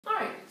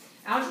Alright,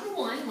 Algebra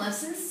 1,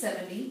 Lesson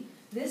 70.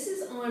 This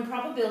is on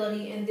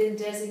probability and then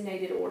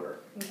designated order.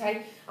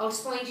 Okay, I'll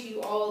explain to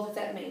you all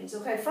that means.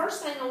 Okay,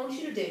 first thing I want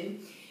you to do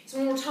is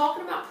when we're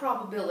talking about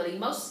probability,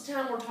 most of the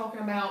time we're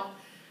talking about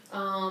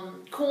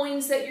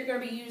coins that you're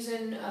going to be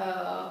using,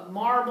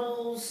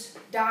 marbles,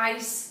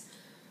 dice,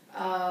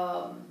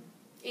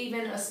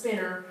 even a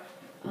spinner.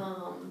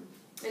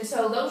 And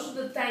so those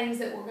are the things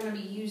that we're going to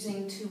be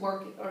using to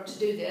work or to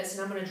do this,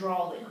 and I'm going to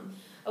draw them.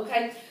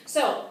 Okay,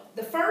 so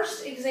the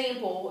first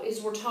example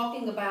is we're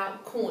talking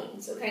about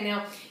coins. Okay,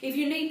 now if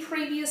you need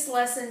previous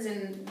lessons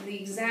and the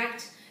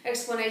exact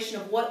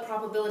explanation of what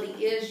probability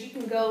is, you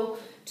can go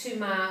to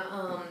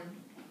my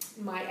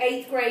my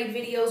 8th grade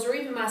videos, or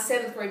even my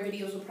 7th grade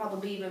videos will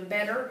probably be even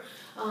better.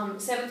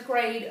 7th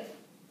grade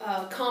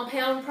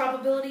compound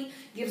probability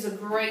gives a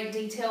great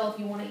detail if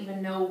you want to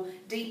even know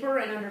deeper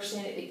and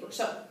understand it deeper.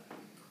 So,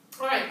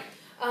 all right,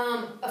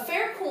 a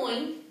fair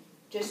coin,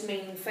 just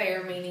meaning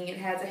fair, meaning it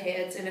has a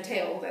heads and a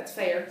tail, that's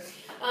fair,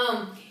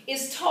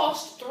 is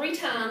tossed 3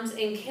 times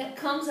and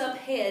comes up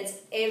heads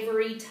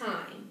every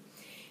time.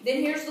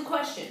 Then here's the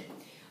question.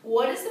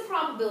 What is the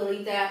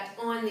probability that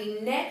on the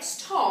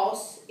next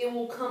toss it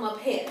will come up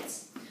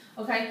heads?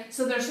 Okay,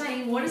 so they're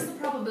saying what is the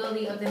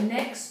probability of the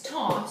next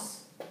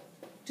toss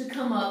to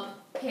come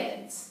up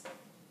heads?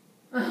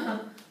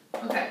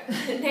 Okay,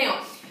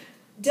 now,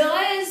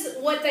 does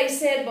what they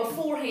said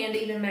beforehand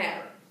even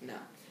matter? No.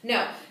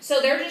 No.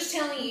 So they're just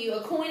telling you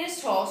a coin is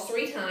tossed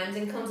 3 times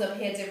and comes up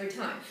heads every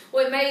time.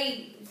 Well, it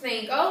may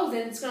think, oh,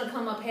 then it's going to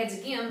come up heads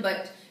again,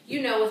 but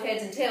you know with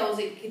heads and tails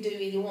it could do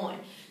either one.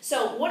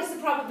 So what is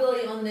the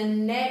probability on the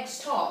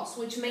next toss,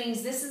 which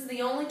means this is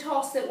the only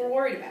toss that we're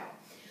worried about.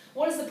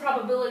 What is the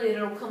probability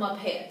that it will come up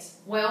heads?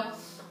 Well,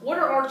 what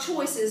are our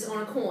choices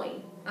on a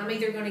coin? I'm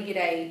either going to get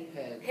a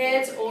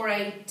heads or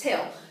a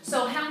tail.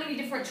 So how many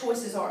different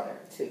choices are there?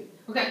 2.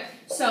 Okay,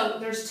 so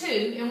there's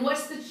 2, and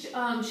what's the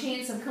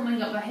chance of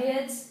coming up a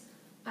heads?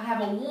 I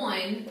have a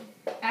 1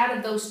 out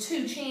of those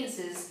 2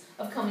 chances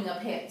of coming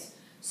up heads.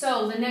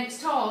 So the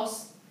next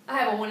toss, I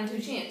have a 1 in 2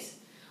 chance.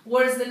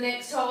 What is the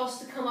next toss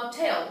to come up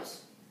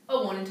tails?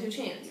 A 1 in 2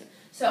 chance.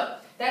 So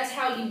that's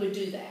how you would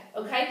do that,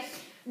 okay?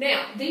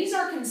 Now, these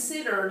are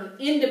considered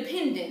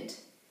independent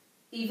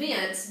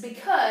events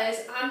because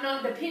I'm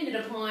not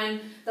dependent upon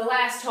the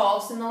last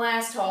toss and the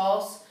last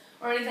toss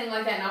or anything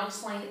like that, and I'll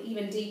explain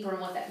even deeper on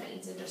what that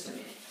means in just a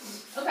minute.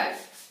 Okay,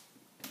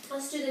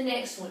 let's do the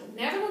next one.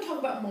 Now we're going to talk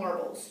about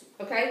marbles,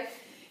 okay?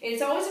 And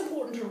it's always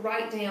important to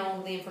write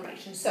down the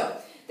information. So,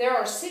 there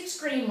are 6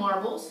 green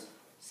marbles,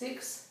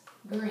 6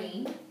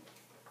 green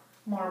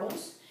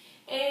marbles,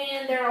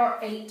 and there are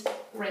 8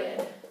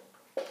 red,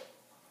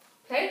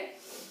 okay?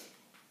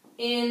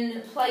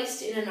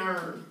 Placed in an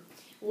urn.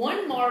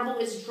 1 marble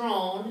is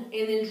drawn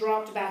and then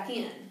dropped back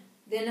in.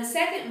 Then a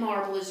second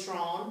marble is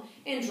drawn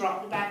and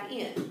dropped back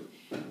in.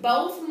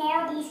 Both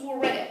marbles were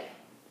red.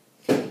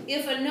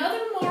 If another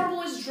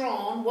marble is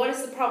drawn, what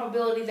is the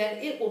probability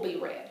that it will be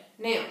red?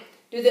 Now,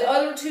 do the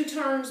other 2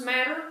 terms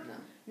matter? No.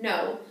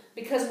 No,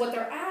 because what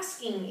they're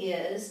asking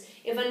is,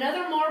 if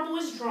another marble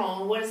is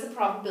drawn, what is the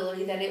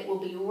probability that it will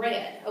be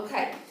red?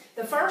 Okay,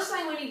 the first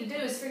thing we need to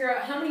do is figure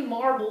out how many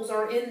marbles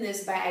are in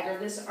this bag or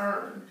this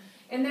urn.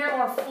 And there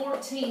are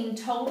 14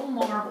 total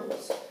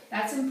marbles.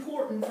 That's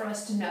important for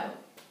us to know.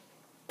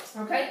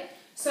 Okay,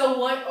 so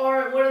what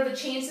are the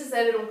chances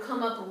that it'll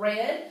come up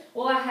red?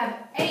 Well, I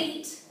have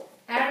 8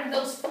 out of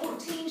those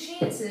 14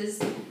 chances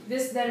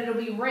that it'll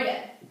be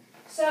red.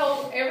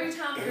 So every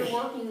time you're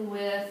working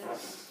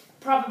with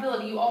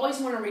probability, you always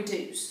want to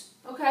reduce.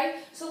 Okay,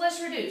 so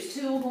let's reduce.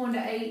 2 will go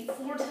into 8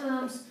 4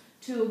 times.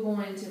 2 will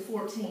go into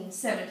 14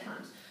 7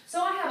 times.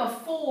 So I have a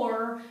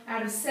 4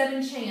 out of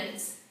 7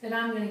 chance that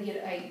I'm going to get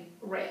a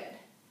red.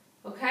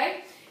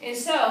 Okay, and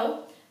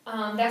so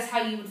that's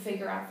how you would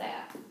figure out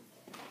that.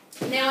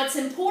 Now, it's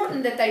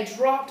important that they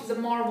dropped the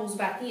marbles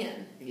back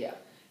in. Yeah.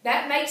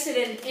 That makes it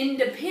an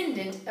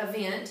independent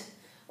event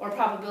or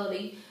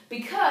probability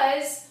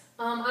because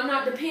I'm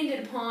not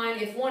dependent upon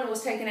if 1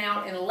 was taken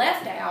out and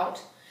left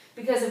out,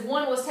 because if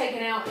 1 was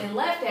taken out and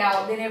left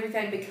out, then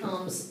everything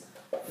becomes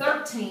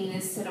 13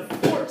 instead of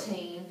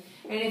 14.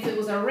 And if it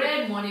was a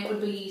red one, it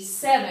would be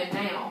 7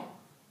 now.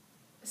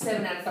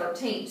 7 out of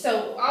 13.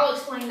 So I'll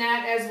explain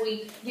that as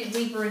we get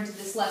deeper into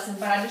this lesson,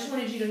 but I just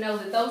wanted you to know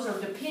that those are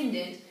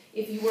dependent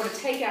if you were to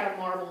take out a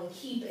marble and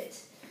keep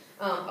it.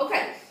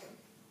 Okay,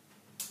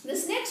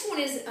 this next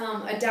one is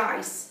a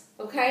dice,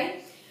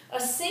 okay? A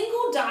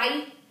single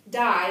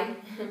die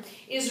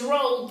is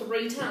rolled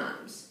 3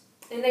 times,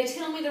 and they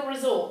tell me the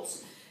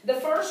results. The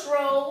first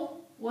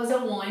roll was a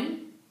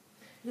 1,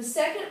 the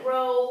second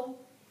roll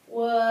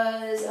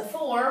was a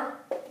 4,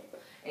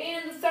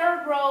 and the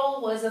third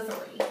roll was a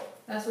 3.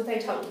 That's what they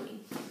told me.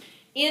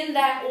 In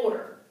that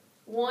order,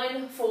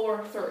 1,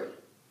 4, 3.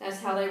 That's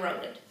how they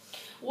wrote it.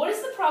 What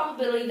is the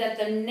probability that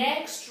the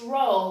next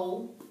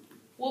roll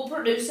will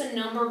produce a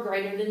number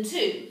greater than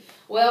 2?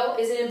 Well,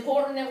 is it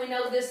important that we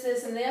know this,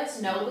 this, and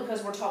this? No,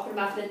 because we're talking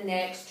about the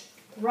next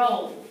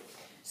roll.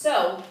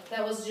 So,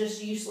 that was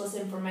just useless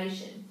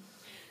information.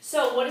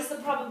 So what is the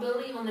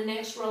probability on the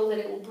next row that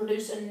it will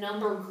produce a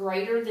number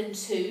greater than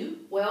 2?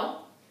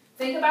 Well,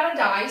 think about a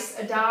dice.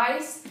 A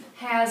dice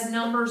has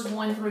numbers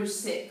 1 through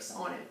 6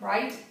 on it,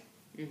 right?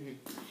 Mm-hmm.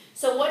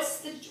 So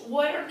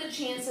what are the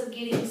chances of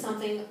getting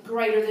something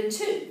greater than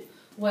 2?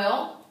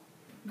 Well,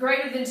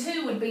 greater than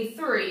 2 would be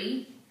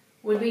 3,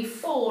 would be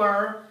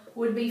 4,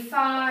 would be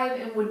 5,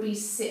 and would be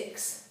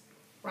 6,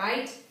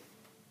 right?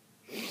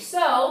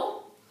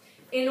 So,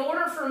 in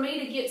order for me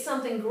to get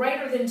something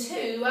greater than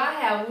 2, I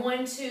have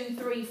 1, 2,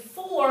 3,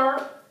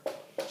 4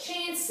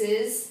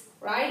 chances,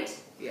 right?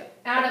 Yeah.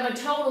 Out of a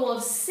total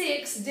of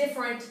 6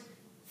 different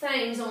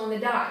things on the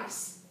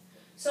dice.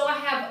 So I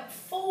have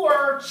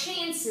 4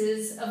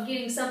 chances of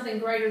getting something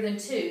greater than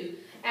 2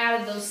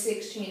 out of those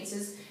 6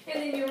 chances.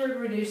 And then you would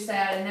reduce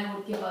that, and that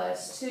would give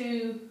us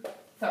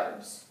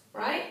 2/3,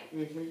 right?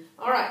 Mm-hmm.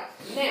 All right.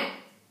 Now,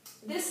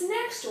 this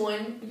next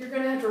one, you're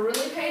going to have to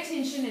really pay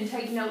attention and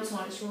take notes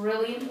on. It's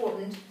really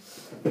important.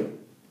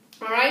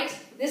 All right?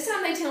 This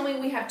time they tell me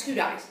we have 2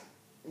 dice.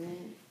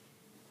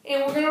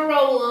 And we're going to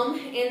roll them,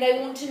 and they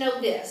want to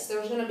know this.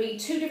 There's going to be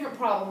 2 different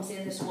problems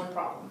in this one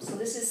problem. So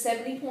this is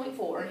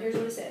 70.4, and here's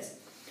what it says.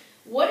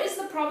 What is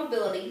the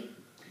probability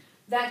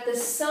that the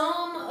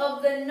sum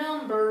of the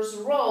numbers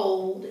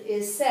rolled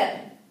is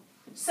 7?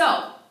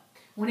 So,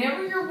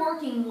 whenever you're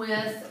working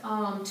with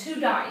 2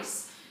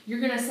 dice, you're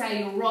going to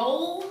say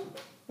roll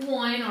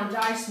 1 or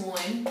dice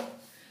 1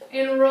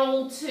 and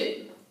roll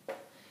 2.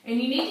 And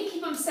you need to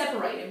keep them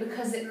separated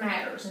because it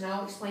matters, and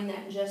I'll explain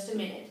that in just a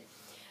minute.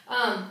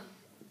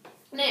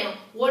 Now,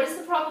 what is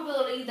the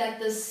probability that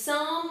the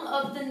sum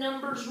of the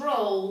numbers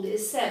rolled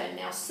is 7?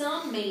 Now,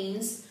 sum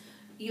means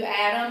you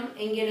add them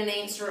and get an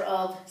answer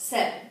of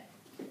 7.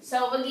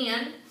 So,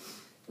 again,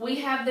 we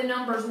have the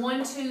numbers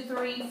 1, 2,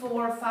 3,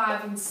 4,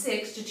 5, and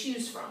 6 to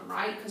choose from,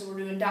 right? Because we're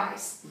doing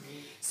dice. Mm-hmm.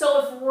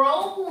 So, if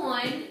roll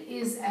 1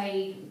 is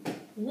a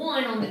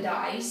 1 on the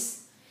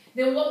dice,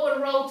 then what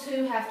would roll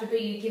 2 have to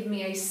be to give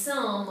me a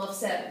sum of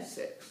 7?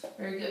 6.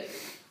 Very good.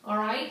 All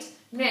right.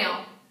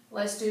 Now,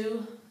 let's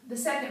do the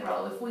second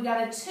row. If we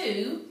got a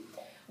 2,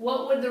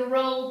 what would the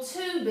roll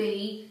 2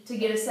 be to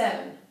get a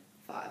 7?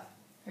 5.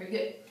 Very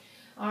good.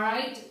 All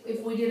right.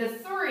 If we did a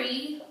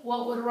 3,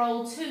 what would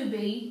roll 2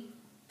 be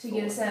to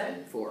get a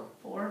 7? 4.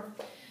 4.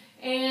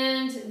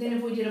 And then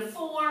if we did a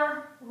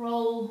 4,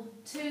 roll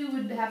 2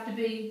 would have to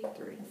be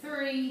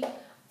 3.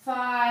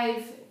 5.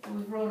 If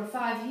we rolled a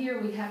 5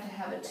 here, we'd have to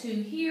have a 2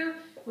 here.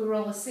 If we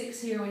roll a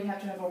 6 here, we'd have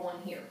to have a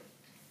 1 here.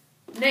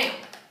 Now,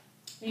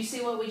 you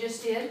see what we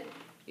just did?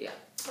 Yeah.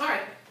 All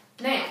right.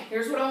 Now,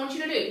 here's what I want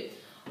you to do.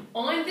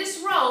 On this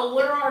row,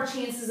 what are our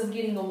chances of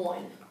getting a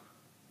 1?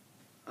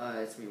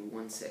 It's me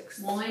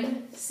 1/6.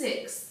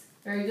 1/6.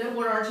 Very good.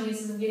 What are our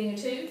chances of getting a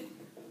 2?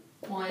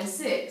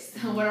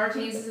 1/6. What are our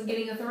chances of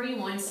getting a 3?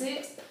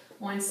 1/6,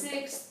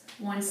 1/6,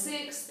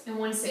 1/6, and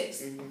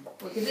 1/6.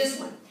 Mm-hmm. Look at this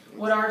one.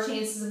 What are our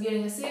chances of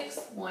getting a 6?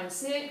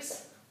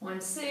 1/6,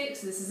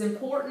 1/6. This is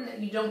important that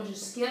you don't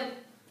just skip.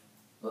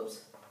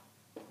 Whoops.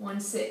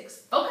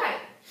 1/6. Okay.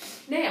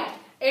 Now,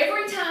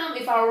 every time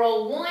if I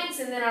roll once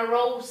and then I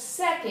roll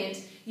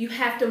second, you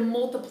have to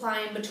multiply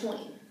in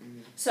between.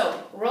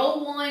 So,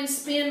 roll 1,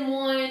 spin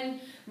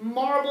 1,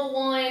 marble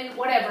 1,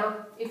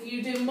 whatever. If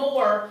you do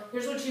more,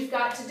 here's what you've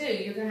got to do.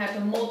 You're going to have to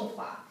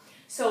multiply.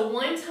 So,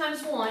 1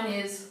 times 1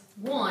 is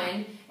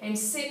 1, and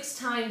 6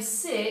 times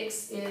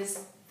 6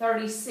 is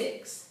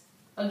 36.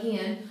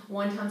 Again,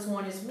 1 times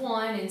 1 is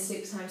 1, and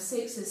 6 times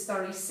 6 is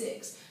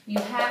 36. You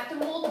have to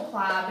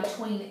multiply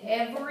between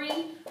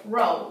every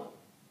row.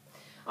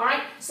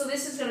 Alright, so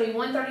this is going to be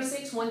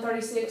 136,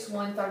 136,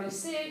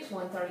 136,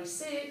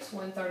 136,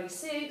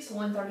 136,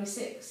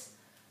 136.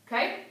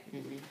 Okay?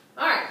 Mm-hmm.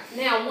 Alright,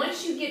 now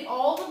once you get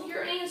all of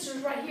your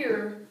answers right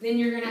here, then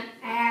you're going to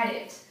add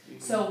it. Mm-hmm.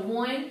 So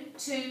 1,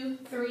 2,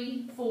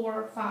 3,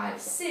 4,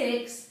 5,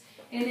 6.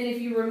 And then if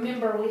you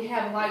remember, we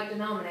have like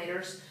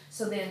denominators,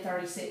 so then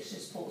 36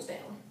 just pulls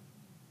down.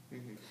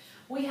 Mm-hmm.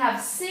 We have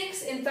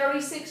 6 in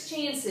 36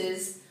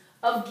 chances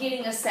of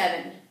getting a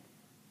 7.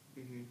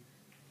 Mm-hmm.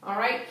 All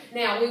right.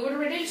 Now we would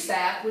reduce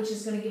that, which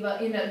is going to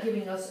end up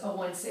giving us a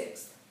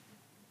 1/6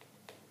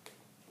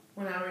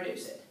 when I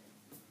reduce it.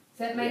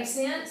 Does that make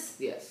sense?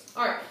 Yes.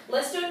 All right.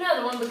 Let's do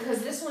another one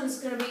because this one's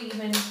going to be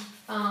even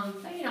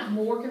maybe not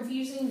more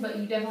confusing, but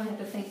you definitely have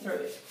to think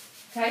through it.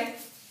 Okay.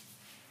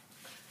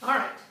 All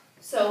right.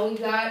 So we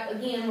got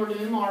again. We're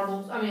doing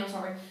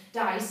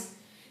dice.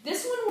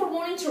 This one we're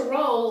wanting to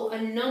roll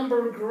a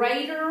number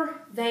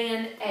greater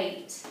than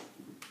 8.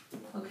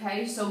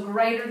 Okay. So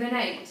greater than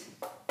 8.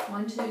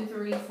 1, 2,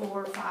 3,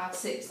 4, 5,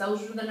 6.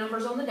 Those are the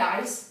numbers on the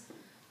dice.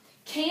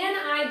 Can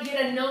I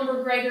get a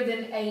number greater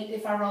than 8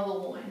 if I roll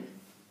a 1?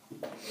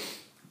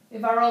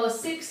 If I roll a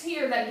 6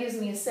 here, that gives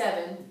me a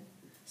 7.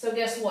 So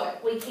guess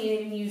what? We can't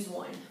even use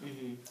 1.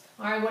 Mm-hmm.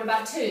 All right, what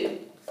about 2?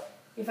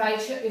 If I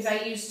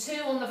use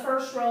 2 on the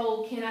first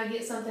roll, can I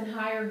get something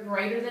higher,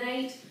 greater than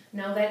 8?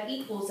 No, that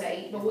equals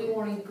 8, but we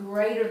wanted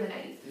greater than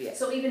 8. Yeah.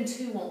 So even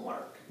 2 won't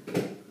work.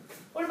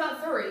 What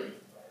about 3?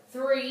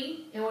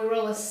 3, and we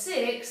roll a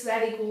 6,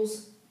 that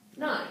equals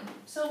 9.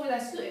 So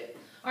that's good.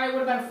 All right,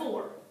 what about a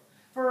 4?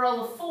 For a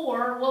roll of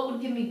 4, what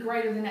would give me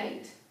greater than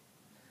 8?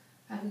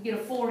 I could get a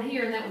 4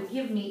 here, and that would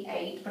give me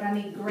 8, but I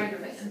need greater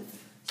than.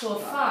 So a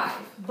 5.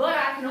 But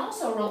I can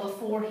also roll a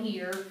 4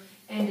 here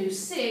and do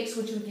 6,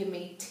 which would give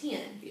me 10.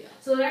 Yeah.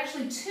 So there's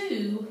actually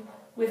 2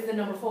 with the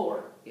number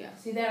 4. Yeah.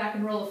 See that? I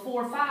can roll a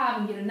 4, 5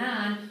 and get a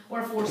 9,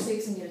 or a 4,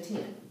 6 and get a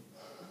 10.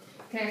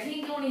 Okay, I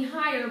can't go any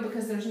higher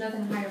because there's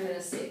nothing higher than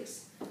a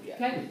 6. Yeah.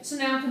 Okay, so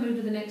now I can move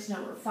to the next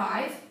number,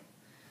 5.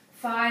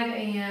 5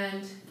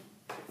 and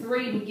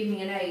 3 would give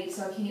me an 8,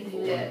 so I can't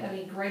do that. I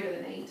need greater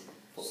than 8.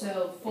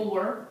 So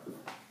 4,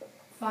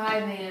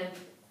 5 and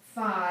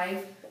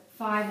 5,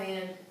 5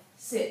 and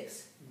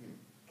 6.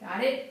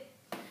 Got it?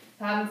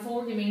 5 and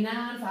 4 give me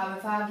 9, 5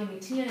 and 5 give me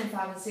 10, and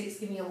 5 and 6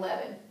 give me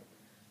 11.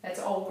 That's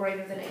all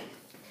greater than 8.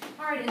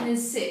 All right, and then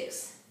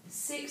 6.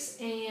 6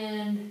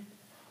 and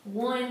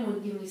 1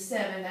 would give me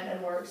 7, that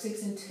doesn't work.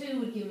 6 and 2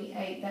 would give me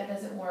 8, that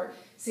doesn't work.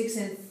 6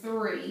 and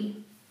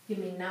 3 give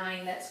me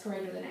 9, that's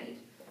greater than 8.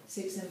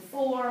 6 and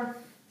 4,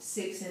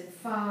 6 and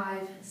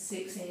 5,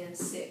 6 and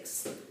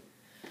 6.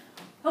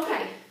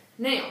 Okay,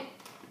 now,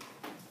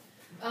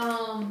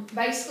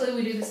 basically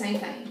we do the same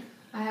thing.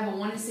 I have a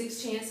 1 in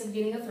 6 chance of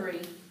getting a 3,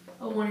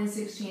 a 1 in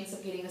 6 chance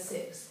of getting a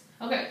 6.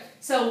 Okay,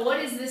 so what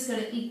is this going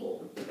to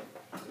equal?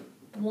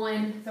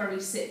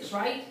 136,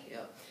 right?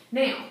 Yep.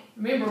 Now,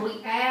 remember,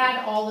 we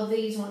add all of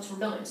these once we're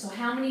done. So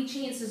how many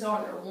chances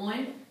are there?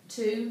 1,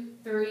 2,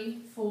 3,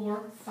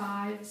 4,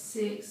 5,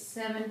 6,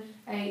 7,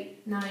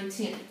 8, 9,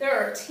 10. There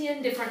are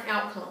 10 different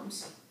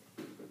outcomes.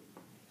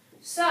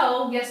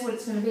 So, guess what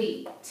it's going to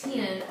be?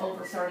 10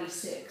 over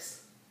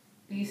 36.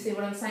 Do you see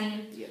what I'm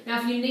saying? Yeah. Now,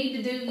 if you need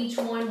to do each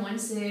one, 1,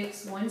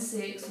 6, 1,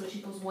 6, which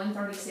equals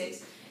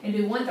 136, and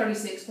do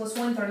 136 plus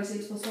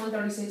 136 plus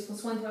 136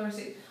 plus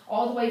 136,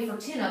 all the way for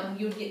 10 of them,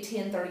 you would get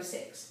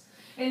 1036.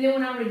 And then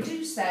when I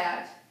reduce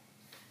that,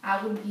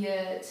 I would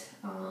get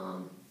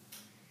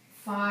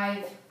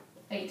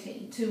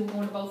 518. 2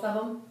 going to both of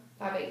them,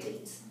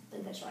 518s. I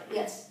think that's right.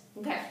 Yes.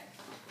 Okay.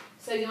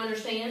 So you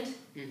understand?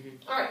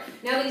 All right.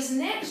 Now these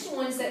next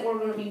ones that we're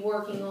going to be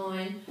working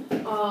on,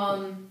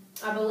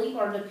 I believe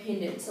are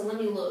dependent. So let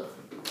me look.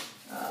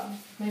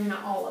 Maybe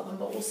not all of them,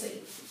 but we'll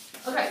see.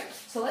 Okay.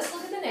 So let's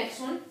look at the next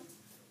one.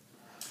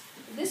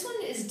 This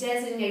one is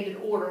designated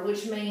order,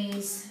 which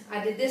means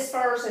I did this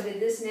first, I did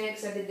this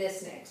next, I did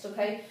this next,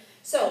 okay?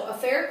 So a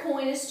fair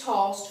coin is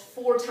tossed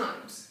 4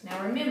 times.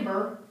 Now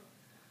remember,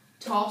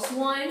 toss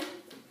 1,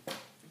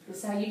 this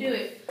is how you do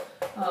it.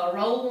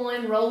 Roll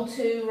 1, roll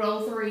 2,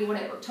 roll 3,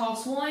 whatever.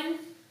 Toss 1,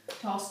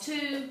 toss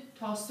 2,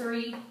 toss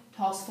 3,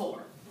 toss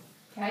 4,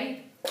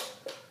 okay?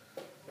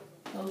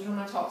 Those are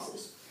my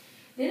tosses.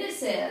 Then it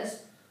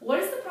says, what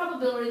is the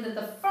probability that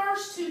the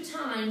first 2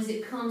 times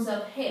it comes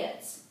up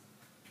heads?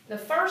 The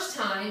first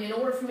time, in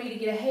order for me to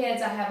get a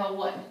heads, I have a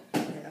what?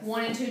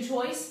 1 in 2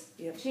 choice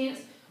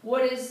chance.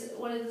 What is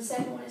the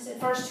second one? It said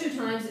first 2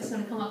 times it's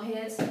going to come up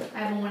heads. I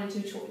have a 1 in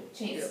 2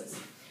 chances.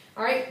 Yep.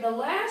 All right, the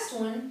last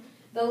one,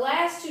 the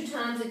last 2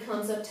 times it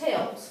comes up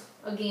tails.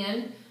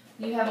 Again,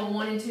 you have a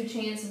 1 in 2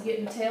 chance of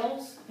getting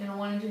tails and a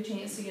 1 in 2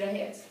 chance to get a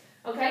heads.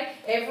 Okay,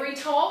 every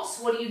toss,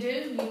 what do?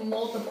 You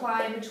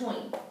multiply in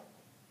between.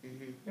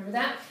 Remember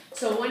that?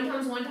 So 1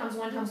 times 1 times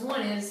 1 times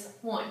 1 is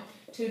 1.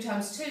 2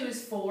 times 2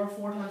 is 4.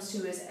 4 times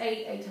 2 is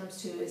 8. 8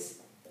 times 2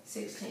 is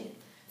 16.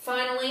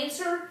 Final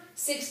answer,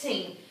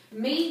 16.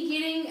 Me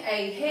getting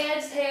a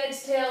heads,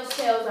 tails,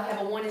 tails, I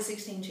have a 1 in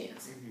 16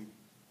 chance.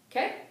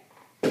 Okay?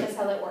 That's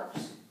how that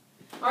works.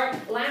 All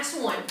right,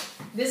 last one.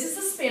 This is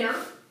a spinner.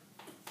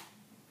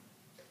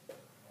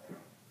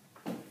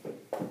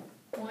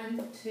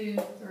 1, 2,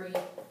 3,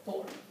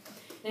 4.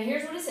 Now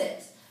here's what it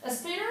says. A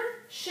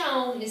spinner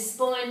shown is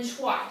spun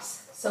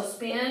twice. So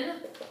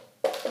spin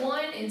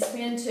 1 and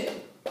spin 2.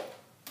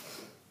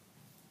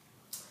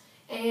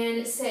 And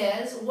it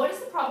says, what is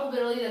the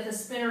probability that the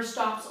spinner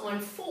stops on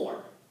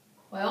 4?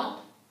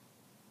 Well,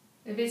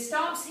 if it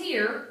stops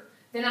here,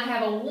 then I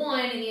have a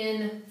 1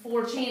 in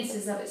 4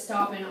 chances of it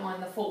stopping on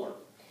the 4.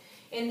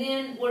 And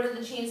then what are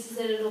the chances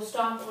that it'll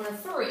stop on a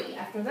 3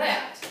 after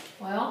that?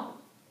 Well,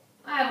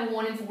 I have a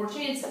 1 in 4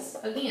 chances,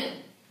 again,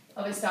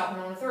 of it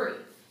stopping on a 3.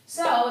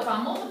 So if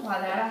I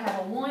multiply that, I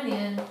have a 1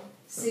 in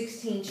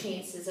 16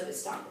 chances of it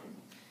stopping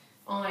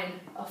on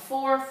a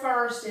 4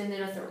 first and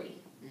then a 3.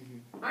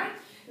 All right,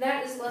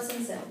 that is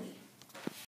lesson 70.